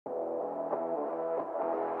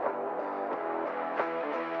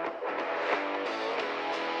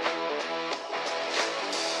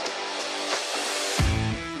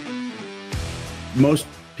Most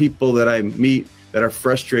people that I meet that are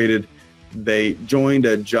frustrated, they joined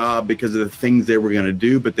a job because of the things they were going to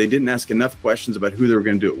do, but they didn't ask enough questions about who they were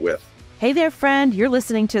going to do it with. Hey there, friend. You're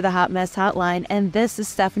listening to the Hot Mess Hotline, and this is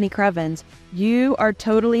Stephanie Crevens. You are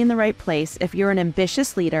totally in the right place if you're an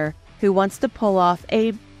ambitious leader who wants to pull off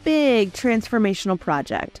a big transformational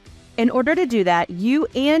project. In order to do that, you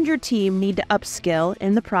and your team need to upskill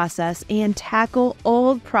in the process and tackle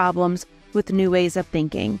old problems with new ways of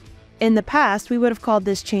thinking. In the past, we would have called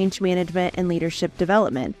this change management and leadership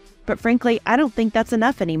development. But frankly, I don't think that's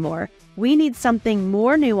enough anymore. We need something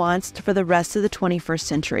more nuanced for the rest of the 21st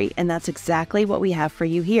century, and that's exactly what we have for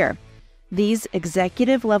you here. These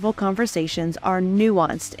executive-level conversations are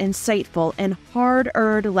nuanced, insightful, and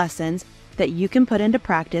hard-earned lessons that you can put into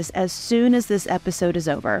practice as soon as this episode is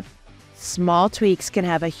over. Small tweaks can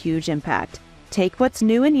have a huge impact. Take what's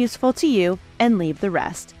new and useful to you and leave the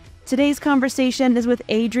rest. Today's conversation is with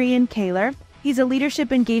Adrian Koehler. He's a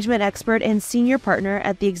leadership engagement expert and senior partner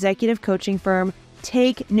at the executive coaching firm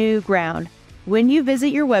Take New Ground. When you visit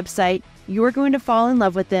your website, you're going to fall in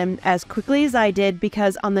love with them as quickly as I did,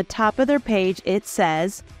 because on the top of their page, it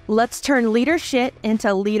says, "Let's turn leadership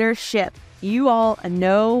into leadership." You all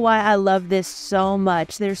know why I love this so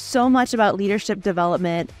much. There's so much about leadership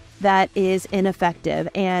development that is ineffective.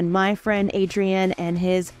 And my friend Adrian and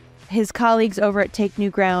his colleagues over at Take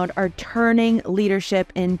New Ground are turning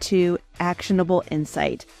leadership into actionable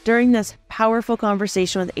insight. During this powerful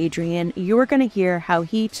conversation with Adrian, you're going to hear how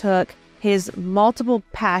he took his multiple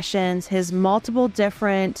passions, his multiple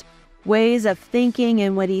different ways of thinking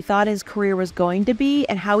and what he thought his career was going to be,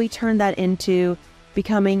 and how he turned that into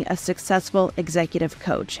becoming a successful executive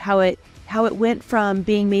coach. How it went from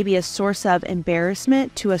being maybe a source of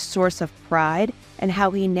embarrassment to a source of pride, and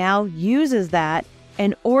how he now uses that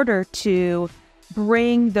in order to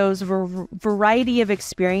bring those variety of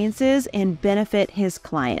experiences and benefit his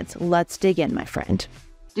clients. Let's dig in, my friend.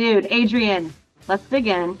 Dude, Adrian, let's dig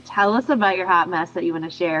in. Tell us about your hot mess that you want to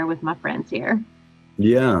share with my friends here.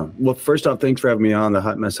 Yeah. Well, first off, thanks for having me on the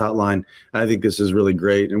Hot Mess Hotline. I think this is really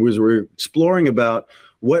great. And we're exploring about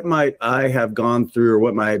what might I have gone through or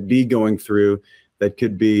what might be going through that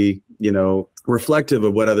could be, reflective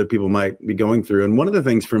of what other people might be going through. And one of the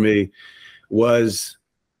things for me was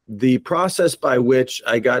the process by which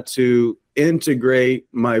I got to integrate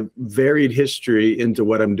my varied history into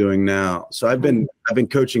what I'm doing now. So I've been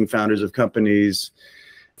coaching founders of companies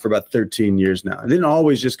for about 13 years now. I didn't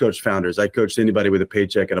always just coach founders. I coached anybody with a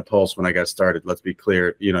paycheck and a pulse when I got started. Let's be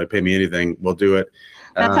clear, pay me anything, we'll do it.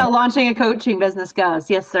 That's how launching a coaching business goes.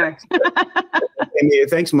 Yes, sir.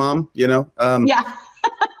 Thanks, Mom. Yeah.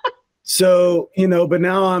 So, but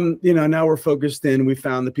now now we're focused in, we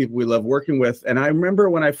found the people we love working with. And I remember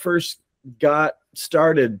when I first got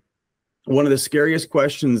started, one of the scariest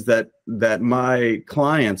questions that my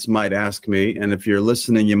clients might ask me, and if you're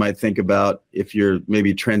listening, you might think about if you're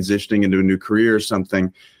maybe transitioning into a new career or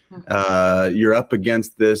something, you're up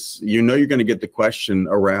against this, you're going to get the question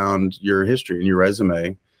around your history and your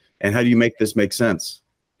resume. And how do you make this make sense?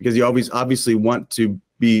 Because you always obviously want to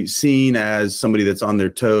be seen as somebody that's on their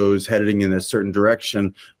toes, heading in a certain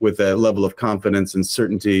direction with a level of confidence and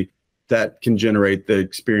certainty that can generate the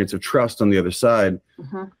experience of trust on the other side.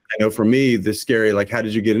 I know for me, the scary, how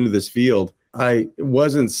did you get into this field? I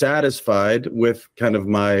wasn't satisfied with kind of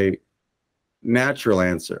my natural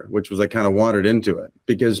answer, which was I kind of wandered into it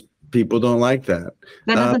because people don't like that.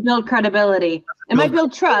 That doesn't build credibility. It might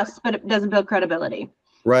build trust, but it doesn't build credibility.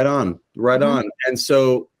 Right on. And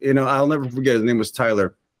so, I'll never forget, his name was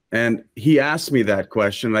Tyler. And he asked me that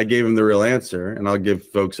question. And I gave him the real answer. And I'll give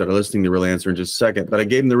folks that are listening the real answer in just a second. But I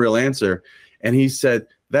gave him the real answer. And he said,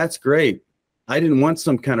 "That's great. I didn't want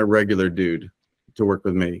some kind of regular dude to work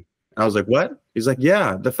with me." I was like, "What?" He's like,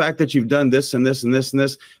 "Yeah, the fact that you've done this and this and this and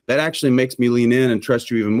this, that actually makes me lean in and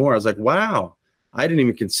trust you even more." I was like, "Wow, I didn't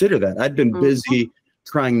even consider that. I'd been busy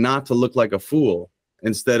trying not to look like a fool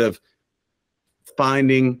instead of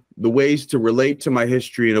finding the ways to relate to my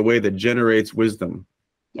history in a way that generates wisdom."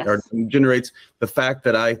 Yes. Or generates the fact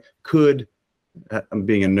that I'm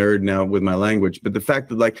being a nerd now with my language, but the fact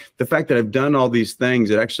that I've done all these things,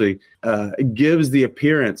 it actually gives the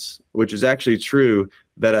appearance, which is actually true,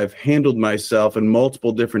 that I've handled myself in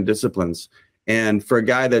multiple different disciplines. And for a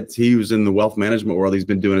guy he was in the wealth management world, he's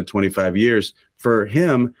been doing it 25 years. For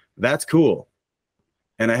him, that's cool.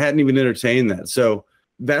 And I hadn't even entertained that. So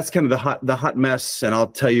that's kind of the hot mess, and I'll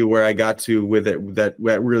tell you where I got to with it that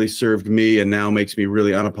really served me and now makes me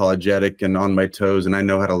really unapologetic and on my toes, and I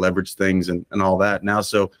know how to leverage things and all that now.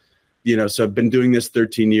 So so I've been doing this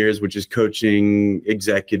 13 years, which is coaching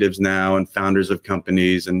executives now and founders of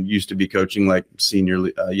companies, and used to be coaching like senior,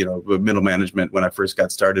 middle management when I first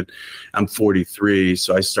got started. I'm 43,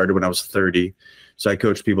 so I started when I was 30. So I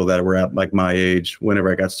coached people that were at like my age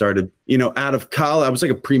whenever I got started. Out of college, I was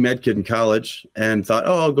like a pre-med kid in college and thought,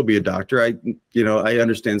 oh, I'll go be a doctor. I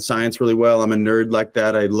understand science really well. I'm a nerd like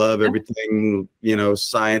that. I love everything,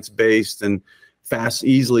 science-based and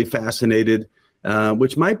easily fascinated,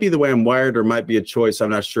 which might be the way I'm wired or might be a choice.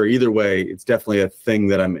 I'm not sure. Either way, it's definitely a thing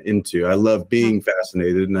that I'm into. I love being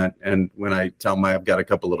fascinated. And when I tell I've got a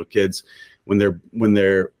couple little kids, when they're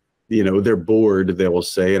bored, they will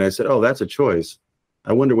say, and I said, oh, that's a choice.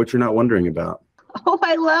 I wonder what you're not wondering about. Oh,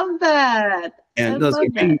 I love that.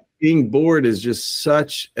 And being bored is just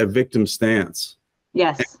such a victim stance.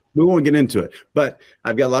 Yes. And we won't get into it, but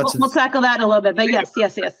I've got lots We'll tackle that in a little bit, but yes.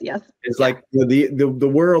 It's like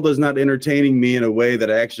the world is not entertaining me in a way that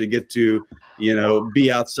I actually get to,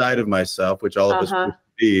 be outside of myself, which all of us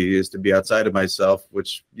is to be outside of myself,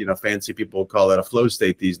 which, fancy people call that a flow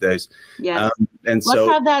state these days. Yeah. Let's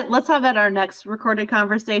have that our next recorded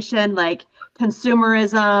conversation, like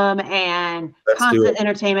consumerism and constant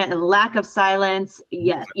entertainment and lack of silence.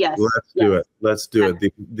 Yes. Let's do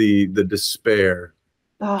it. The despair.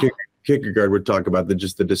 Kierkegaard would talk about the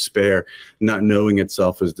despair, not knowing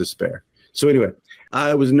itself as despair. So anyway,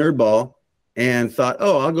 I was nerdball and thought,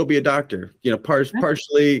 oh, I'll go be a doctor.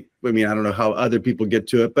 Partially, I don't know how other people get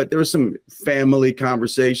to it, but there was some family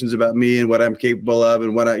conversations about me and what I'm capable of,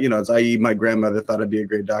 and what i.e. my grandmother thought I'd be a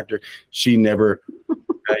great doctor. She never,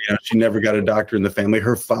 she never got a doctor in the family.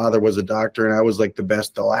 Her father was a doctor, and I was like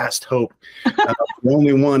the last hope. The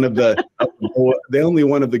only one of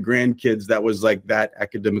the grandkids that was like that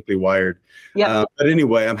academically wired. Yeah. But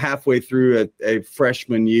anyway, I'm halfway through a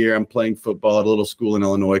freshman year. I'm playing football at a little school in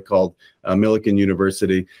Illinois called Millikan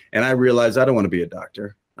University, and I realized I don't want to be a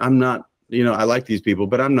doctor. I'm not. I like these people,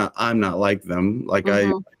 but I'm not like them. Like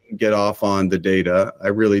I get off on the data. I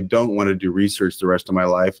really don't want to do research the rest of my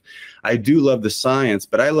life. I do love the science,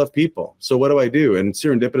 but I love people. So what do? And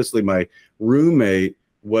serendipitously, my roommate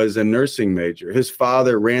was a nursing major. His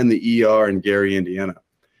father ran the ER in Gary, Indiana,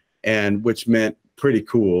 and which meant pretty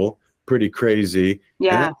cool, pretty crazy.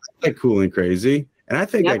 Yeah. And I like cool and crazy. And I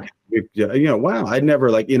think wow, I'd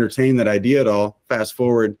never entertained that idea at all. Fast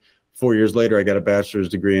forward 4 years later, I got a bachelor's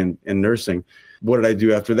degree in nursing. What did I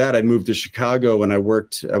do after that? I moved to Chicago and I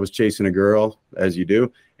was chasing a girl, as you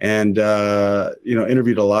do, and,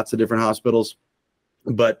 interviewed at lots of different hospitals,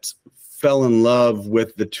 but fell in love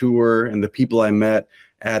with the tour and the people I met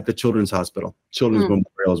at the Children's Hospital. Children's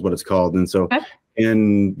Memorial is what it's called. And so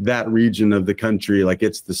in that region of the country,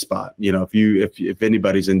 it's the spot. If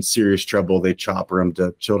anybody's in serious trouble, they chopper them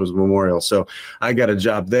to Children's Memorial. So I got a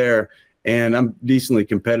job there. And I'm decently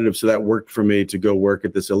competitive, so that worked for me to go work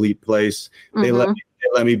at this elite place. They let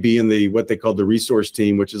me be in what they call the resource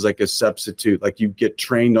team, which is like a substitute. Like you get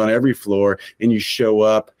trained on every floor, and you show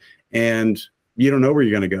up, and you don't know where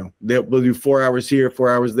you're going to go. They'll do 4 hours here,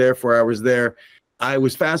 4 hours there, 4 hours there. I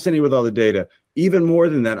was fascinated with all the data. Even more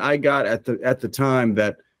than that, I got at the time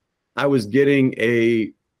that I was getting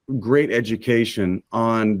a great education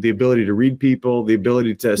on the ability to read people, the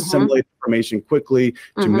ability to assimilate information quickly,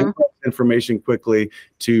 to memorize information quickly,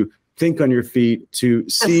 to think on your feet, to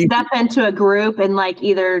step into a group and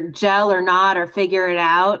either gel or not, or figure it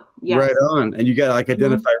out. Yes. Right on. And you got to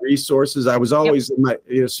identify resources. I was always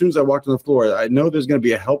as soon as I walked on the floor, I know there's going to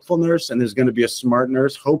be a helpful nurse and there's going to be a smart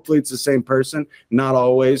nurse. Hopefully it's the same person. Not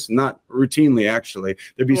always, not routinely, actually.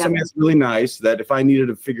 There'd be somebody that's really nice that if I needed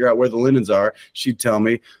to figure out where the linens are, she'd tell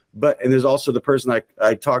me. And there's also the person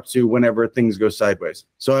I talk to whenever things go sideways.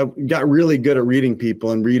 So I got really good at reading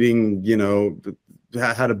people and reading,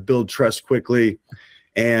 how to build trust quickly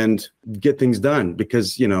and get things done,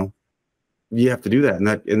 because, you have to do that in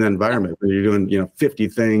that environment where you're doing, 50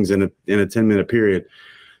 things in a 10-minute period.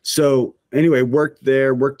 So anyway,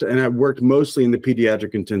 and I worked mostly in the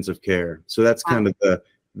pediatric intensive care. So that's kind of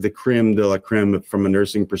the creme de la creme from a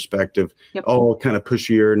nursing perspective. All kind of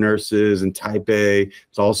pushier nurses and type A.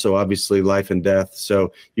 It's also obviously life and death.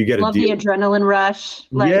 So you get the adrenaline rush.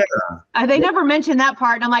 They never mentioned that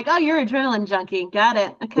part. And I'm like, oh, you're adrenaline junkie. Got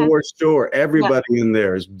it. Okay. For sure. Everybody in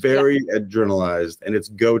there is very adrenalized, and it's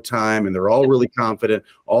go time, and they're all really confident,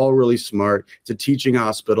 all really smart. It's a teaching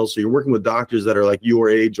hospital. So you're working with doctors that are like your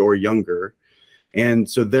age or younger. And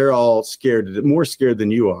so they're all more scared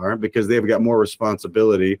than you are, because they've got more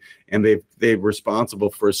responsibility, and they're responsible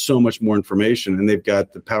for so much more information, and they've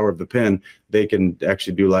got the power of the pen. They can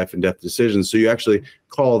actually do life and death decisions. So you actually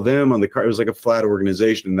call them on the car. It was like a flat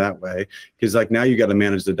organization in that way, because now you got to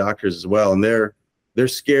manage the doctors as well. And they're They're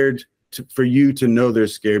scared for you to know they're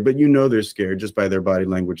scared, but you know they're scared just by their body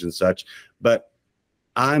language and such. But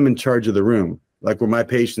I'm in charge of the room. Like where my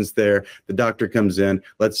patient's there, the doctor comes in,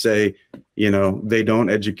 let's say, they don't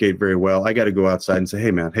educate very well. I got to go outside and say, hey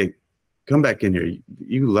man, hey, come back in here.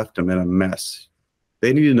 You left them in a mess.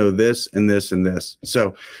 They need to know this and this and this.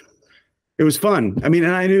 So it was fun. I mean,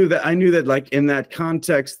 and I knew that like in that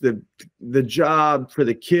context, the job for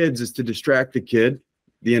the kids is to distract the kid,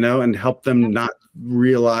 and help them not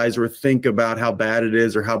realize or think about how bad it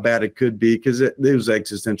is or how bad it could be, because those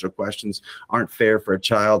existential questions aren't fair for a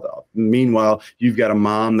child. Meanwhile, you've got a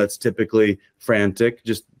mom that's typically frantic,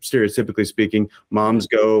 just stereotypically speaking. Moms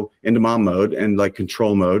go into mom mode and like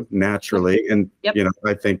control mode naturally. And,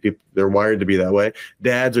 I think they're wired to be that way.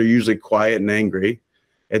 Dads are usually quiet and angry.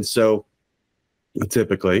 And so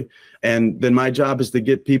typically, and then my job is to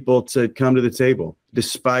get people to come to the table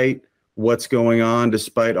despite what's going on,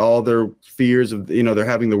 despite all their fears of, they're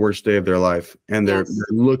having the worst day of their life, and they're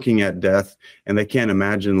looking at death, and they can't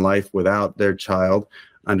imagine life without their child,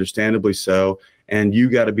 understandably so. And you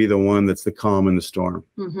got to be the one that's the calm in the storm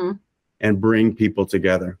and bring people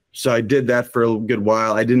together. So I did that for a good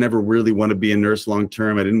while. I didn't ever really want to be a nurse long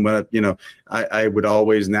term. I didn't want to, I would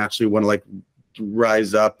always naturally want to like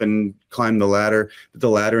rise up and climb the ladder. But the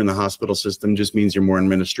ladder in the hospital system just means you're more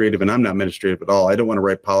administrative, and I'm not administrative at all. I don't want to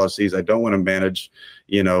write policies. I don't want to manage,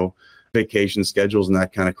 vacation schedules and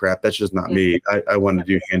that kind of crap. That's just not me. I want to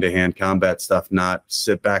do hand-to-hand combat stuff, not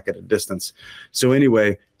sit back at a distance. So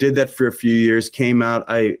anyway, did that for a few years, came out.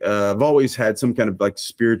 I've always had some kind of like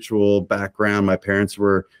spiritual background. My parents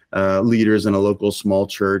were leaders in a local small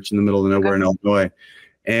church in the middle of nowhere in Illinois.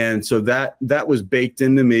 And so that was baked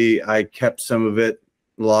into me. I kept some of it,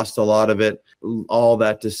 lost a lot of it. All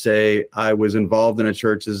that to say, I was involved in a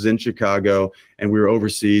church. This is in Chicago, and we were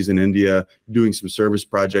overseas in India doing some service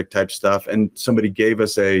project type stuff. And somebody gave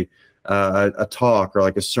us a talk or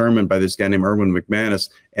like a sermon by this guy named Erwin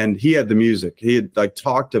McManus, and he had the music. He had like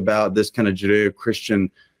talked about this kind of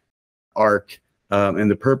Judeo-Christian arc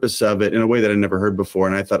and the purpose of it in a way that I never heard before.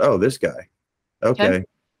 And I thought, oh, this guy, okay.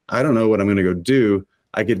 I don't know what I'm going to go do.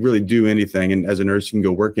 I could really do anything. And as a nurse, you can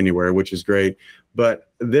go work anywhere, which is great. But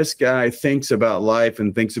this guy thinks about life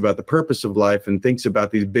and thinks about the purpose of life and thinks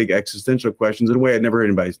about these big existential questions in a way I'd never heard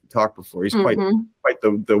anybody talk before. He's quite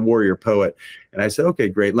the warrior poet. And I said, okay,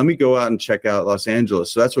 great. Let me go out and check out Los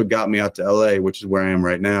Angeles. So that's what got me out to LA, which is where I am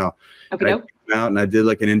right now. Okay. I came out and I did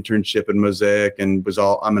like an internship in Mosaic and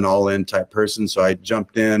I'm an all-in type person. So I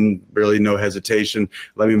jumped in, really no hesitation.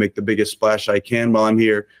 Let me make the biggest splash I can while I'm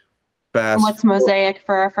here. And what's Mosaic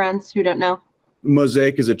for our friends who don't know?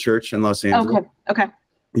 Mosaic is a church in Los Angeles. Okay.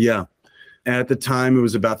 Yeah. And at the time, it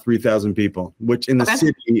was about 3,000 people, which in the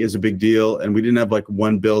city is a big deal. And we didn't have like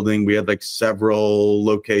one building. We had like several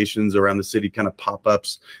locations around the city, kind of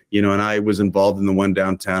pop-ups, and I was involved in the one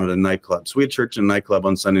downtown at a nightclub. So we had church and nightclub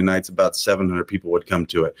on Sunday nights. About 700 people would come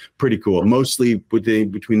to it. Pretty cool. Mostly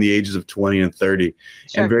between the ages of 20 and 30.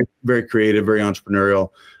 Sure. And very, very creative, very entrepreneurial.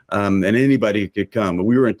 And anybody could come.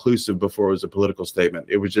 We were inclusive before it was a political statement.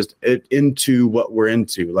 It was just into what we're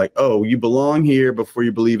into. Like, oh, you belong here before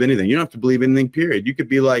you believe anything. You don't have to believe anything, period. You could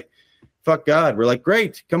be like, fuck God. We're like,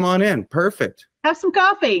 great, come on in. Perfect. Have some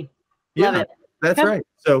coffee. Love it. That's right.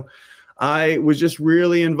 So I was just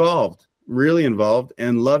really involved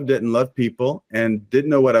and loved it and loved people and didn't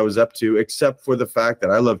know what I was up to, except for the fact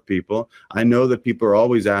that I love people. I know that people are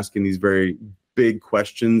always asking these very big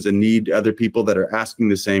questions and need other people that are asking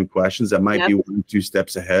the same questions that might be 1 or 2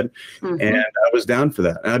 steps ahead. And I was down for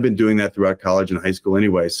that. And I've been doing that throughout college and high school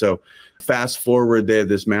anyway. So fast forward, they have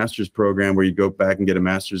this master's program where you go back and get a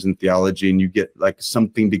master's in theology and you get like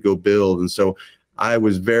something to go build. And so I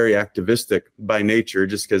was very activistic by nature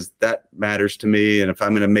just because that matters to me. And if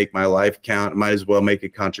I'm going to make my life count, I might as well make a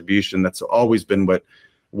contribution. That's always been what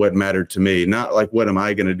mattered to me. Not like, what am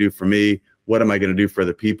I going to do for me? What am I going to do for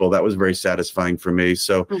the people? That was very satisfying for me.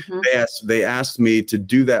 So they asked me to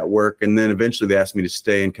do that work. And then eventually they asked me to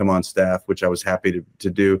stay and come on staff, which I was happy to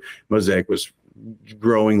do. Mosaic was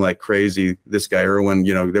growing like crazy. This guy, Erwin,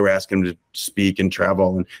 they were asking him to speak and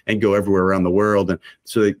travel and go everywhere around the world. And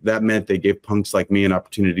so that meant they gave punks like me an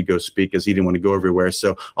opportunity to go speak, as he didn't want to go everywhere.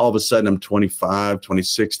 So all of a sudden I'm 25,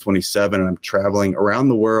 26, 27, and I'm traveling around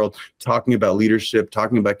the world, talking about leadership,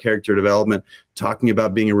 talking about character development, talking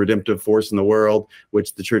about being a redemptive force in the world,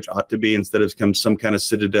 which the church ought to be, instead of some kind of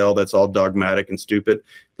citadel that's all dogmatic and stupid.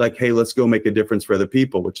 Like, hey, let's go make a difference for other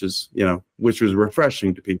people, which was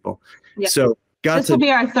refreshing to people. Yeah. So this will be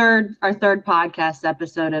our third podcast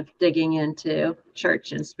episode of digging into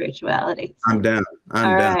church and spirituality. So. I'm down.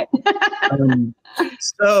 Right.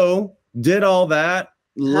 So did all that,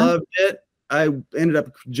 loved it. I ended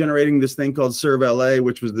up generating this thing called Serve LA,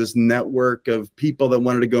 which was this network of people that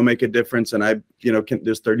wanted to go make a difference. And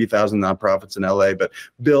there's 30,000 nonprofits in LA, but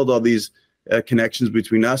build all these connections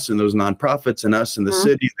between us and those nonprofits and us and the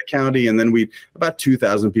city, the county. And then about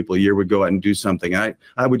 2,000 people a year would go out and do something. I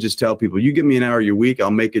would just tell people, you give me an hour of your week,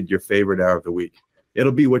 I'll make it your favorite hour of the week.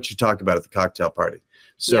 It'll be what you talk about at the cocktail party.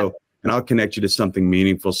 So, and I'll connect you to something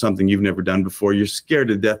meaningful, something you've never done before. You're scared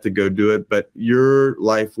to death to go do it, but your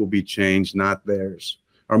life will be changed, not theirs,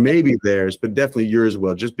 or maybe theirs, but definitely yours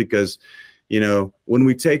will, just because, when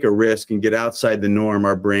we take a risk and get outside the norm,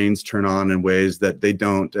 our brains turn on in ways that they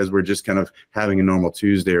don't, as we're just kind of having a normal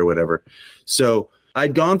Tuesday or whatever. So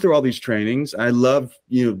I'd gone through all these trainings. I love,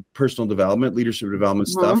 personal development, leadership development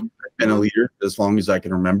stuff. I've been a leader as long as I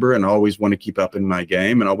can remember, and I always want to keep up in my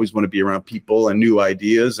game and always want to be around people and new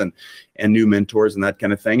ideas and new mentors and that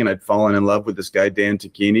kind of thing. And I'd fallen in love with this guy, Dan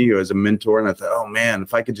Tacchini, who was a mentor. And I thought, oh man,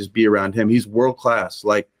 if I could just be around him, he's world class.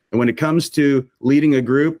 And when it comes to leading a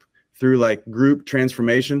group through group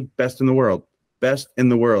transformation, best in the world.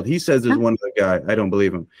 He says there's one other guy. I don't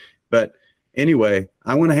believe him. But anyway,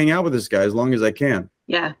 I want to hang out with this guy as long as I can.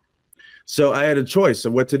 Yeah. So I had a choice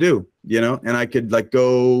of what to do, and I could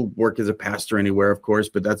go work as a pastor anywhere, of course,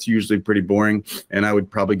 but that's usually pretty boring. And I would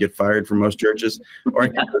probably get fired from most churches, or I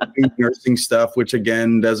could do nursing stuff, which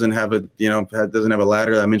again, doesn't have a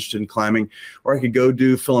ladder that I'm interested in climbing, or I could go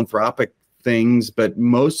do philanthropic things, but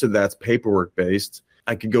most of that's paperwork based.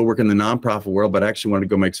 I could go work in the nonprofit world, but I actually wanted to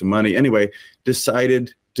go make some money. Anyway,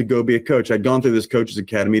 decided to go be a coach. I'd gone through this coach's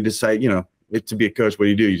academy, decide, to be a coach, what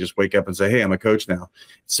do? You just wake up and say, hey, I'm a coach now.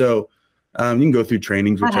 So you can go through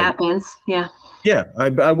trainings. That happens. Yeah. Yeah.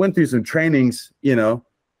 I went through some trainings,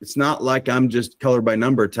 it's not like I'm just color by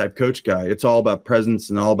number type coach guy. It's all about presence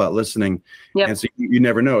and all about listening. Yep. And so you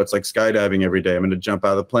never know. It's like skydiving every day. I'm going to jump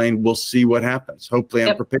out of the plane. We'll see what happens. Hopefully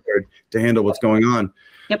I'm prepared to handle what's going on.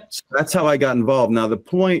 Yep. So that's how I got involved. Now, the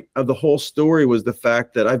point of the whole story was the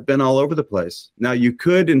fact that I've been all over the place. Now, you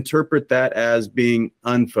could interpret that as being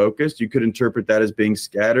unfocused. You could interpret that as being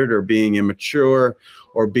scattered or being immature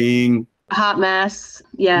or being a hot mess.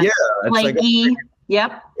 Yeah. Yeah. Flaky.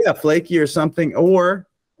 Yep. Yeah. Flaky or something. Or,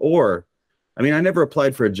 I never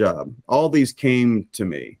applied for a job. All these came to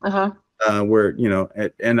me where,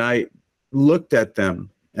 and I looked at them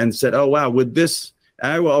and said, oh, wow,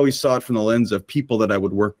 I always saw it from the lens of people that I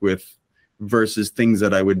would work with versus things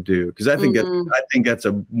that I would do. Because I think that's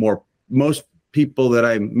most people that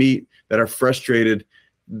I meet that are frustrated,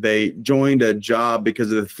 they joined a job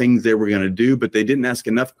because of the things they were going to do, but they didn't ask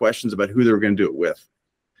enough questions about who they were going to do it with.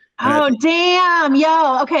 And damn,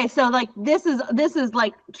 yo. Okay, so this is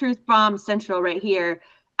like truth bomb central right here.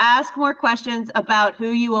 Ask more questions about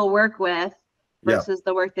who you will work with versus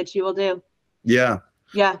the work that you will do. Yeah.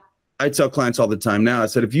 Yeah. I tell clients all the time now, I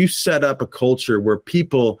said, if you set up a culture where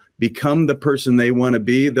people become the person they want to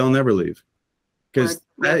be, they'll never leave. Because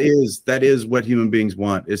that is what human beings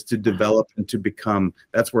want, is to develop and to become.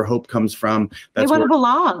 That's where hope comes from. They want to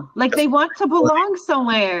belong. They want to belong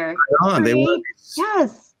somewhere. Right? They want to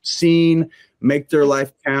be seen, make their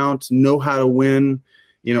life count, know how to win,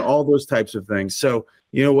 all those types of things. So,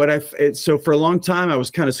 so for a long time, I was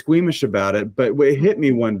kind of squeamish about it, but it hit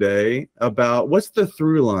me one day about what's the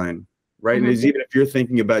through line. Right. And even if you're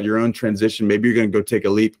thinking about your own transition, maybe you're going to go take a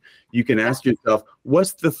leap. You can ask yourself,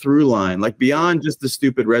 what's the through line? Beyond just the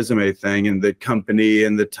stupid resume thing and the company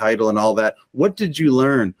and the title and all that. What did you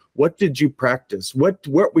learn? What did you practice? What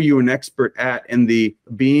were you an expert at in the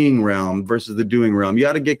being realm versus the doing realm? You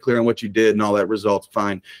got to get clear on what you did and all that results.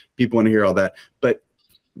 Fine. People want to hear all that. But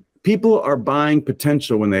people are buying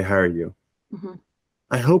potential when they hire you.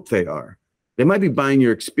 I hope they are. They might be buying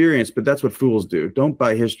your experience, but that's what fools do. Don't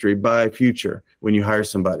buy history, buy future when you hire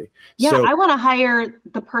somebody. Yeah, so, I want to hire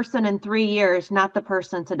the person in 3 years, not the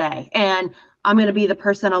person today. And I'm going to be the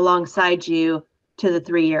person alongside you to the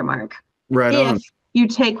 3-year mark. Right on. If you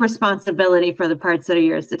take responsibility for the parts that are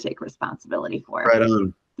yours to take responsibility for. Right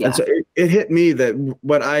on. Yeah. And so it hit me that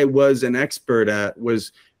what I was an expert at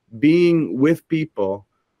was being with people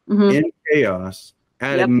in chaos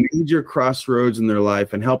at a major crossroads in their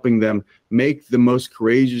life and helping them make the most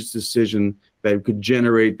courageous decision that could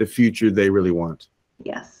generate the future they really want.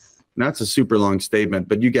 Yes. And that's a super long statement,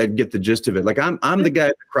 but you got to get the gist of it. I'm the guy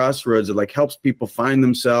at the crossroads that helps people find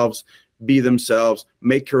themselves, be themselves,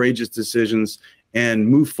 make courageous decisions, and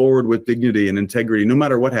move forward with dignity and integrity. No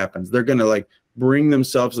matter what happens, they're going to bring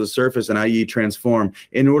themselves to the surface and i.e. transform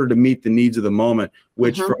in order to meet the needs of the moment,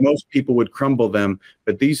 which for most people would crumble them.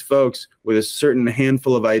 But these folks with a certain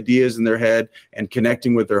handful of ideas in their head and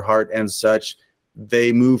connecting with their heart and such,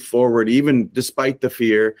 they move forward, even despite the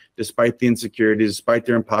fear, despite the insecurity, despite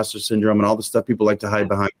their imposter syndrome and all the stuff people like to hide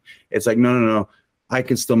behind. It's like, no, I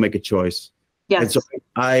can still make a choice. Yes. And so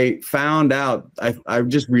I found out, I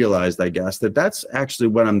just realized, I guess, that's actually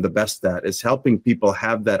what I'm the best at, is helping people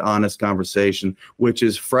have that honest conversation, which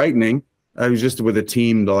is frightening. I was just with a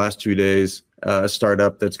team the last 2 days, a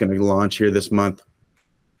startup that's going to launch here this month.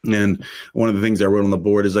 And one of the things I wrote on the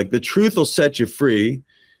board is like, the truth will set you free,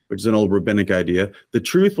 which is an old rabbinic idea. The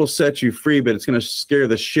truth will set you free, but it's going to scare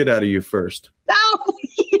the shit out of you first. Oh,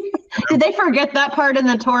 did they forget that part in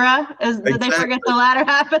the Torah? Did they forget the latter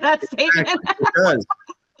half of that statement? Exactly. It does.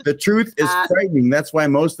 The truth is frightening. That's why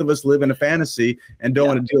most of us live in a fantasy and don't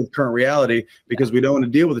want to deal with current reality, because we don't want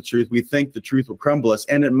to deal with the truth. We think the truth will crumble us,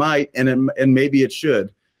 and it might, and maybe it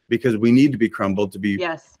should, because we need to be crumbled to be.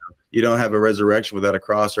 Yes. You don't have a resurrection without a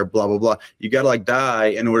cross, or blah, blah, blah. You got to like die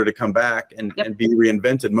in order to come back and be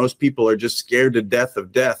reinvented. Most people are just scared to death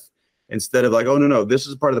of death, instead of like, oh, no, this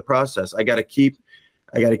is part of the process. I got to keep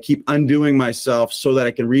undoing myself so that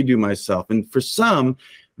I can redo myself. And for some,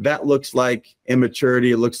 that looks like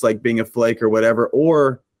immaturity. It looks like being a flake or whatever,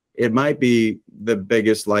 or it might be the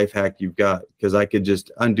biggest life hack you've got, because I could just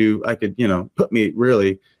undo, I could go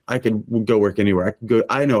work anywhere.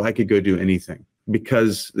 I know I could go do anything,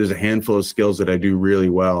 because there's a handful of skills that I do really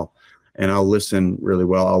well, and I'll listen really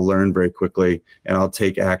well. I'll learn very quickly, and I'll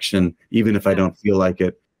take action, even if I don't feel like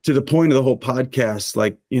it. To the point of the whole podcast,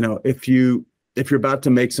 like, if you're about to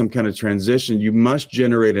make some kind of transition, you must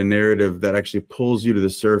generate a narrative that actually pulls you to the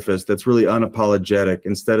surface, that's really unapologetic,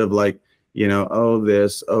 instead of like, oh,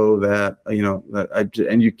 this, oh, that,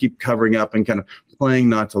 and you keep covering up and kind of playing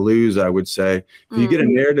not to lose, I would say. If you get a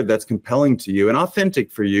narrative that's compelling to you and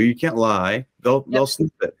authentic for you, you can't lie. They'll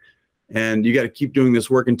snip it. And you got to keep doing this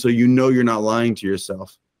work until you're not lying to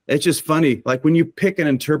yourself. It's just funny. Like when you pick an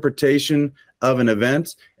interpretation of an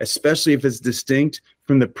event, especially if it's distinct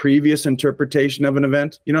from the previous interpretation of an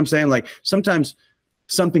event, you know what I'm saying? Like sometimes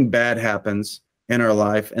something bad happens in our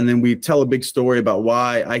life, and then we tell a big story about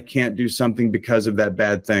why I can't do something because of that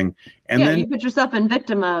bad thing. And then you put yourself in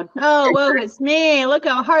victim mode. Oh, whoa, it's me. Look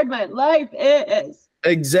how hard my life is.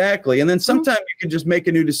 Exactly. And then sometimes you can just make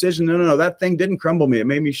a new decision. No, that thing didn't crumble me. It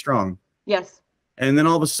made me strong. Yes. And then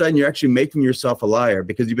all of a sudden you're actually making yourself a liar,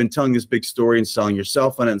 because you've been telling this big story and selling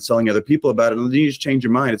yourself on it and selling other people about it. And then you just change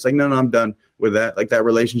your mind. It's like, no, I'm done with that. Like that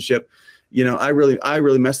relationship, I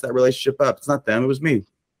really messed that relationship up. It's not them, it was me.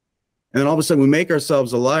 And then all of a sudden we make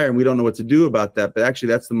ourselves a liar, and we don't know what to do about that. But actually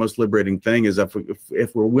that's the most liberating thing, is if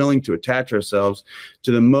we're willing to attach ourselves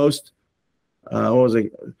to the most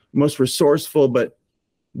resourceful, but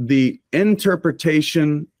the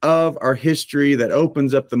interpretation of our history that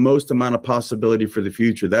opens up the most amount of possibility for the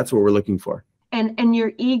future. That's what we're looking for. And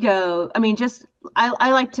your ego,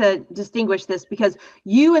 I like to distinguish this, because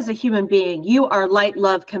you as a human being, you are light,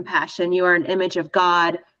 love, compassion. You are an image of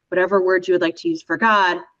God, whatever word you would like to use for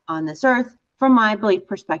God on this earth, from my belief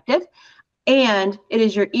perspective. And it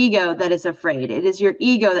is your ego that is afraid. It is your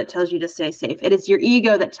ego that tells you to stay safe. It is your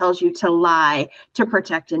ego that tells you to lie to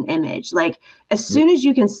protect an image. Like as soon as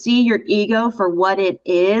you can see your ego for what it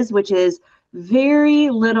is, which is very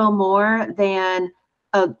little more than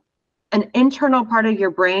an internal part of your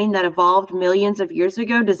brain that evolved millions of years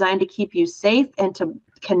ago, designed to keep you safe and to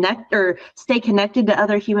connect or stay connected to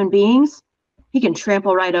other human beings, he can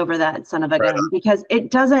trample right over that son of a gun, because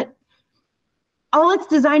all it's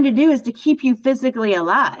designed to do is to keep you physically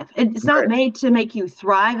alive. It's not made to make you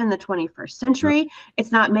thrive in the 21st century.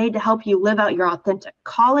 It's not made to help you live out your authentic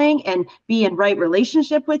calling and be in right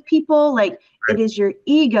relationship with people. Like it is your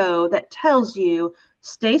ego that tells you,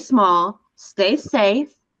 stay small, stay safe,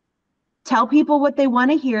 tell people what they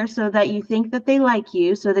want to hear so that you think that they like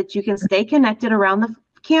you, so that you can stay connected around the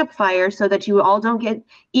campfire, so that you all don't get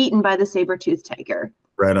eaten by the saber-toothed tiger.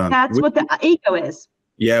 Right on. That's what the ego is.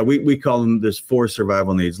 Yeah, we call them, there's 4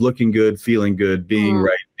 survival needs: looking good, feeling good, being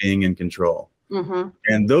right, being in control.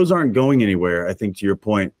 And those aren't going anywhere, I think, to your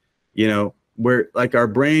point. Where like our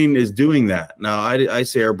brain is doing that. Now, I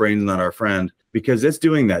say our brain's not our friend, because it's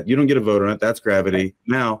doing that. You don't get a vote on it. That's gravity.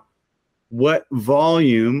 Now, what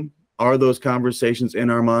volume are those conversations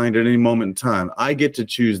in our mind at any moment in time? I get to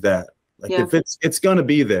choose that. Like if it's going to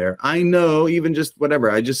be there, I know, even just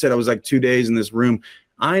whatever. I just said I was like 2 days in this room.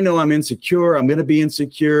 I know I'm insecure. I'm going to be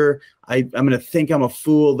insecure. I'm going to think I'm a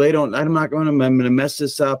fool. I'm going to mess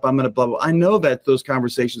this up. I'm going to blah, blah. I know that those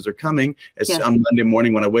conversations are coming. It's on Monday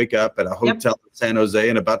morning when I wake up at a hotel in San Jose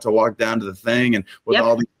and about to walk down to the thing, and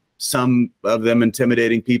with some of them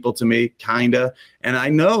intimidating people to me, kinda. And I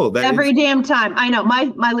know that every damn time. I know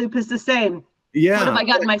my loop is the same. Yeah. What have I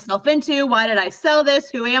gotten myself into? Why did I sell this?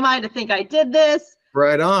 Who am I to think I did this?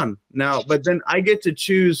 Right on. Now, but then I get to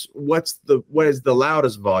choose what is the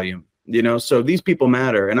loudest volume, so these people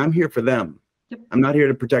matter and I'm here for them. Yep. I'm not here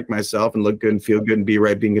to protect myself and look good and feel good and be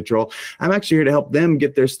right, be in control. I'm actually here to help them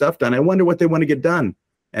get their stuff done. I wonder what they want to get done.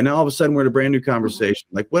 And now all of a sudden we're in a brand new conversation.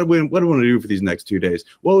 Like, what do we want to do for these next 2 days?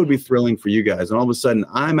 What would be thrilling for you guys? And all of a sudden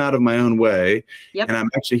I'm out of my own way. Yep. And I'm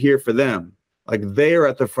actually here for them. Like, they are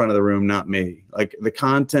at the front of the room, not me. Like, the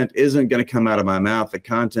content isn't going to come out of my mouth. The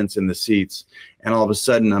content's in the seats. And all of a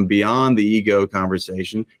sudden I'm beyond the ego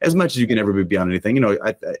conversation as much as you can ever be beyond anything.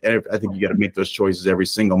 I think you got to make those choices every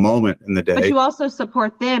single moment in the day. But you also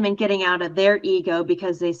support them in getting out of their ego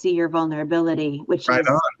because they see your vulnerability, which is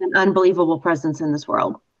an unbelievable presence in this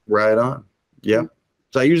world. Right on. Yeah.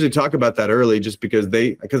 So I usually talk about that early just because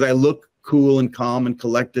I look cool and calm and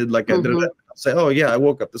collected. Like I did. I'll say, oh yeah, I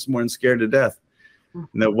woke up this morning scared to death. And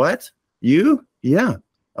then, what? You? Yeah.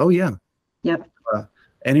 Oh yeah. Yep.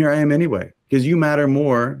 And here I am anyway, because you matter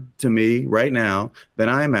more to me right now than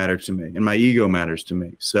I matter to me, and my ego matters to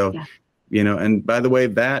me. So, and by the way,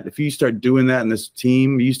 if you start doing that in this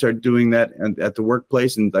team, you start doing that at the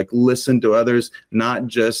workplace and like listen to others, not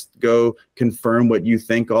just go confirm what you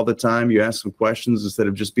think all the time. You ask some questions instead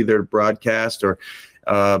of just be there to broadcast or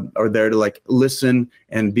there to like listen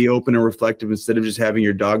and be open and reflective instead of just having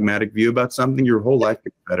your dogmatic view about something. Your whole life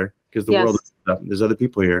gets better because the world is tough. There's other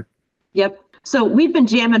people here. Yep. So we've been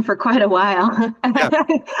jamming for quite a while. Yeah.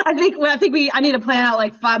 I think I need to plan out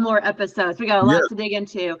like 5 more episodes. We got a lot to dig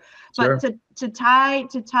into. But to tie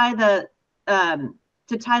the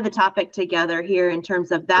topic together here in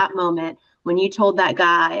terms of that moment when you told that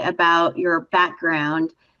guy about your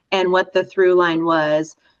background and what the through line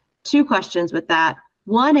was, 2 questions with that.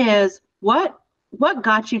 One is what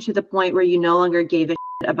got you to the point where you no longer gave a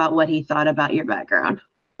shit about what he thought about your background?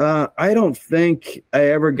 I don't think I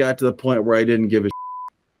ever got to the point where I didn't give a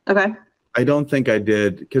shit. Okay. I don't think I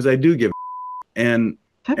did, because I do give a shit.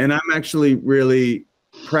 And I'm actually really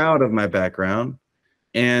proud of my background.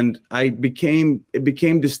 And it became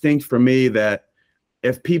distinct for me that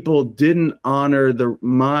if people didn't honor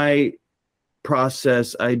my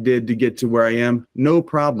process I did to get to where I am, no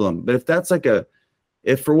problem. But if that's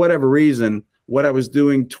if for whatever reason, what I was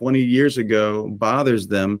doing 20 years ago bothers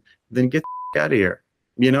them, then get the out of here.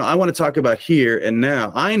 I want to talk about here and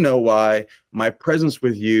now. I know why my presence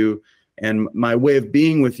with you and my way of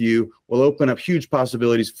being with you will open up huge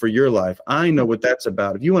possibilities for your life. I know what that's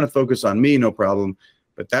about. If you want to focus on me, no problem.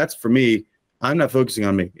 But that's for me. I'm not focusing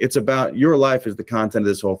on me. It's about your life is the content of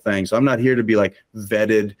this whole thing. So I'm not here to be like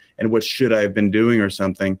vetted and what should I have been doing or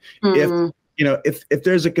something. If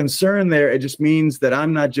there's a concern there, it just means that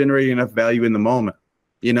I'm not generating enough value in the moment.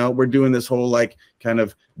 We're doing this whole like kind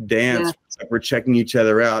of dance. Yeah. It's like we're checking each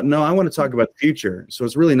other out. No, I want to talk about the future. So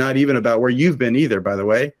it's really not even about where you've been either, by the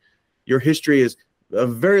way. Your history is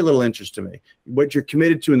of very little interest to me. What you're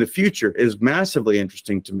committed to in the future is massively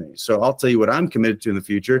interesting to me. So I'll tell you what I'm committed to in the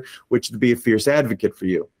future, which is to be a fierce advocate for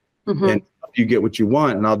you. And you get what you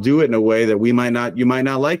want. And I'll do it in a way that you might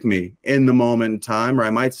not like me in the moment in time, or I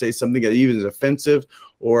might say something that even is offensive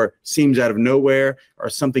or seems out of nowhere or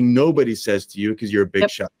something nobody says to you because you're a big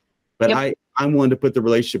shot. But I'm willing to put the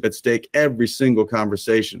relationship at stake every single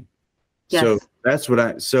conversation. Yes. So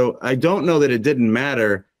that's so I don't know that it didn't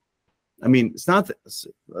matter. I mean, it's not that,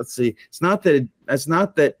 it's not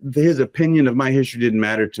that his opinion of my history didn't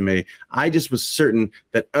matter to me. I just was certain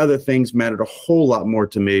that other things mattered a whole lot more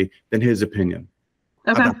to me than his opinion.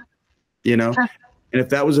 Okay. And if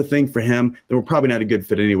that was a thing for him, then we're probably not a good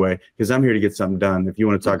fit anyway, because I'm here to get something done. If you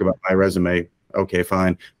want to talk about my resume, okay,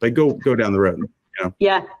 fine. But go down the road.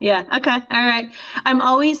 Yeah. Okay. All right. I'm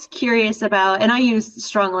always curious about, and I use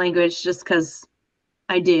strong language just because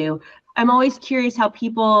I do. I'm always curious how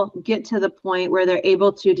people get to the point where they're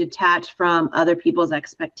able to detach from other people's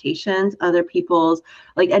expectations, other people's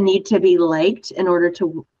like a need to be liked in order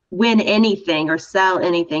to win anything or sell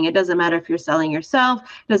anything. It doesn't matter if you're selling yourself.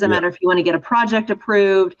 It doesn't matter if you want to get a project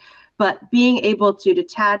approved, but being able to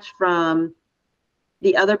detach from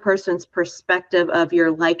the other person's perspective of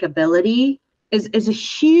your likability is a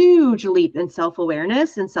huge leap in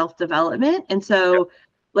self-awareness and self-development. And so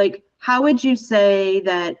like, how would you say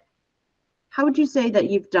that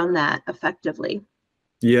you've done that effectively?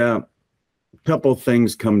 Yeah, a couple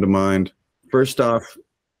things come to mind. First off,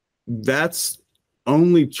 that's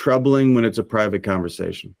only troubling when it's a private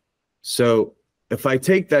conversation. So if I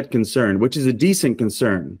take that concern, which is a decent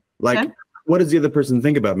concern, like what does the other person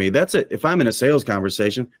think about me? That's it. If I'm in a sales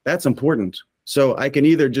conversation, that's important. So I can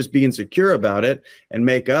either just be insecure about it and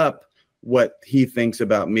make up, what he thinks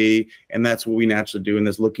about me. And that's what we naturally do in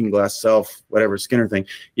this looking glass self, whatever Skinner thing.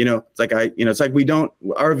 It's like it's like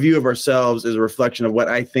our view of ourselves is a reflection of what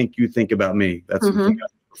I think you think about me. That's the thing I'm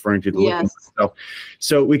referring to, the looking glass self.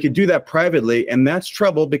 So we could do that privately, and that's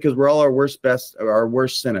trouble because we're all our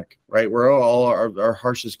worst cynic, right? We're all our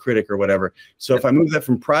harshest critic or whatever. So if I move that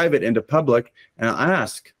from private into public and I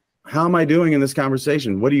ask, how am I doing in this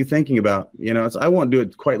conversation? What are you thinking about? I won't do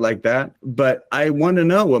it quite like that, but I want to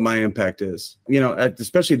know what my impact is,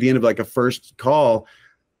 especially at the end of like a first call.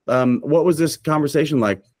 What was this conversation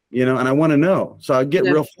like? And I want to know. So I get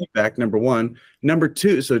real feedback, number one. Number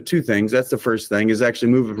two, so two things. That's the first thing, is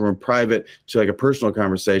actually moving from a private to like a personal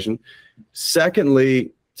conversation.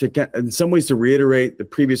 Secondly, in some ways to reiterate the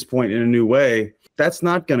previous point in a new way, that's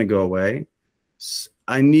not going to go away.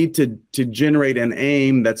 I need to generate an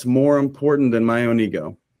aim that's more important than my own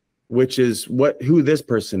ego, which is who this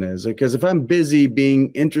person is. Because if I'm busy being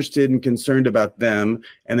interested and concerned about them,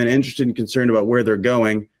 and then interested and concerned about where they're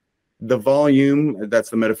going, the volume, that's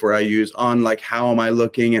the metaphor I use, on like how am I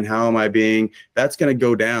looking and how am I being, that's going to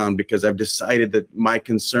go down because I've decided that my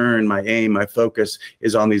concern, my aim, my focus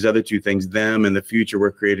is on these other two things, them and the future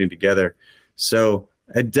we're creating together. So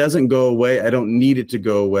it doesn't go away. I don't need it to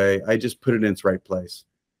go away. I just put it in its right place.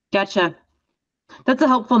 Gotcha. That's a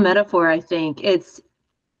helpful metaphor, I think.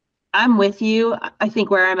 I'm with you. I think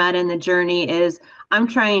where I'm at in the journey is I'm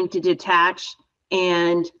trying to detach,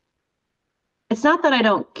 and it's not that I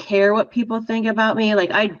don't care what people think about me.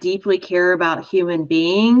 Like, I deeply care about human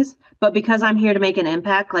beings, but because I'm here to make an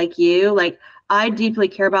impact like you, like I deeply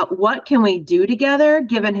care about what can we do together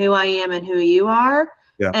given who I am and who you are.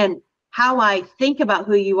 Yeah. And how I think about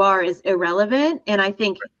who you are is irrelevant. And I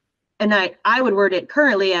think, and I would word it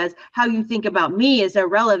currently as how you think about me is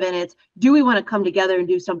irrelevant. It's, do we want to come together and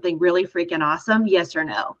do something really freaking awesome? Yes or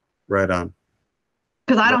no? Right on.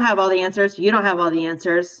 Because I don't have all the answers. You don't have all the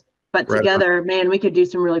answers. But together, man, we could do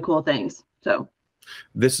some really cool things. So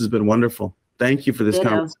this has been wonderful. Thank you for this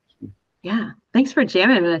conversation. Yeah. Thanks for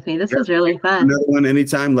jamming with me. This was really fun. Another one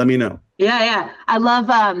anytime, let me know. Yeah. I love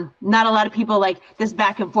not a lot of people like this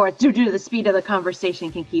back and forth due to the speed of the conversation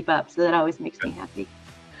can keep up. So that always makes me happy.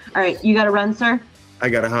 All right. You got to run, sir? I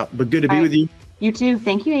got to hop, but good to be with you. You too.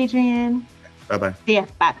 Thank you, Adrian. Bye-bye. See ya.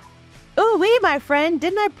 Bye. Ooh-wee, my friend.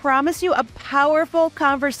 Didn't I promise you a powerful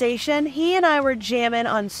conversation? He and I were jamming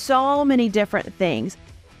on so many different things.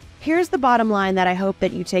 Here's the bottom line that I hope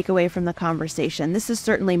that you take away from the conversation. This is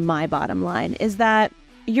certainly my bottom line, is that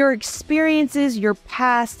your experiences, your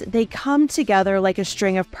past, they come together like a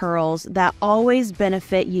string of pearls that always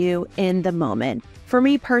benefit you in the moment. For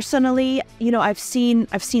me personally, I've seen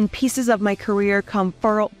pieces of my career come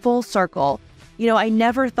full circle. I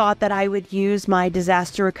never thought that I would use my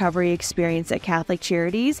disaster recovery experience at Catholic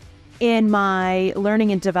Charities in my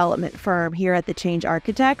learning and development firm here at the Change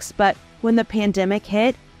Architects. But when the pandemic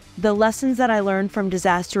hit, the lessons that I learned from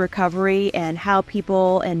disaster recovery and how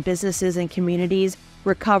people and businesses and communities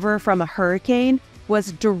recover from a hurricane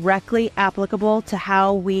was directly applicable to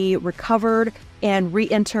how we recovered and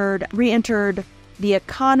re-entered the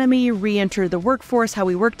economy, re-enter the workforce, how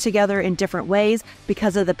we work together in different ways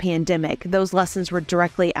because of the pandemic. Those lessons were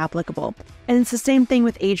directly applicable. And it's the same thing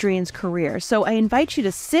with Adrian's career. So I invite you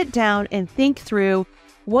to sit down and think through,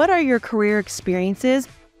 what are your career experiences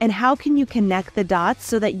and how can you connect the dots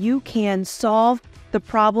so that you can solve the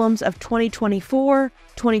problems of 2024,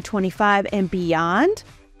 2025, and beyond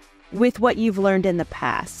with what you've learned in the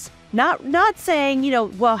past. Not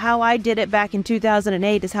saying, well, how I did it back in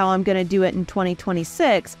 2008 is how I'm going to do it in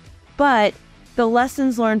 2026, but the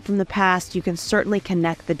lessons learned from the past, you can certainly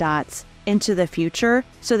connect the dots into the future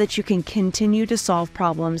so that you can continue to solve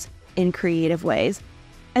problems in creative ways.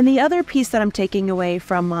 And the other piece that I'm taking away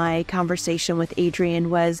from my conversation with Adrian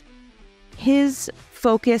was his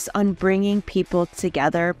focus on bringing people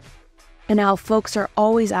together and how folks are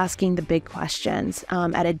always asking the big questions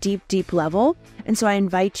at a deep, deep level. And so I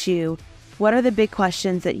invite you, what are the big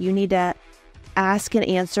questions that you need to ask and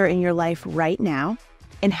answer in your life right now?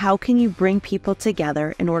 And how can you bring people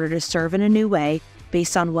together in order to serve in a new way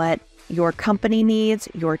based on what your company needs,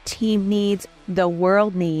 your team needs, the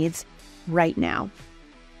world needs right now?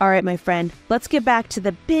 All right, my friend, let's get back to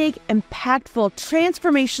the big, impactful,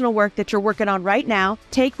 transformational work that you're working on right now.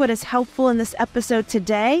 Take what is helpful in this episode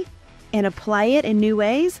today and apply it in new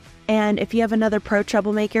ways. And if you have another pro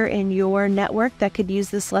troublemaker in your network that could use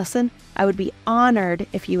this lesson, I would be honored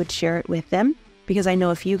if you would share it with them, because I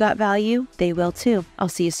know if you got value, they will too. I'll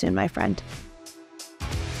see you soon, my friend.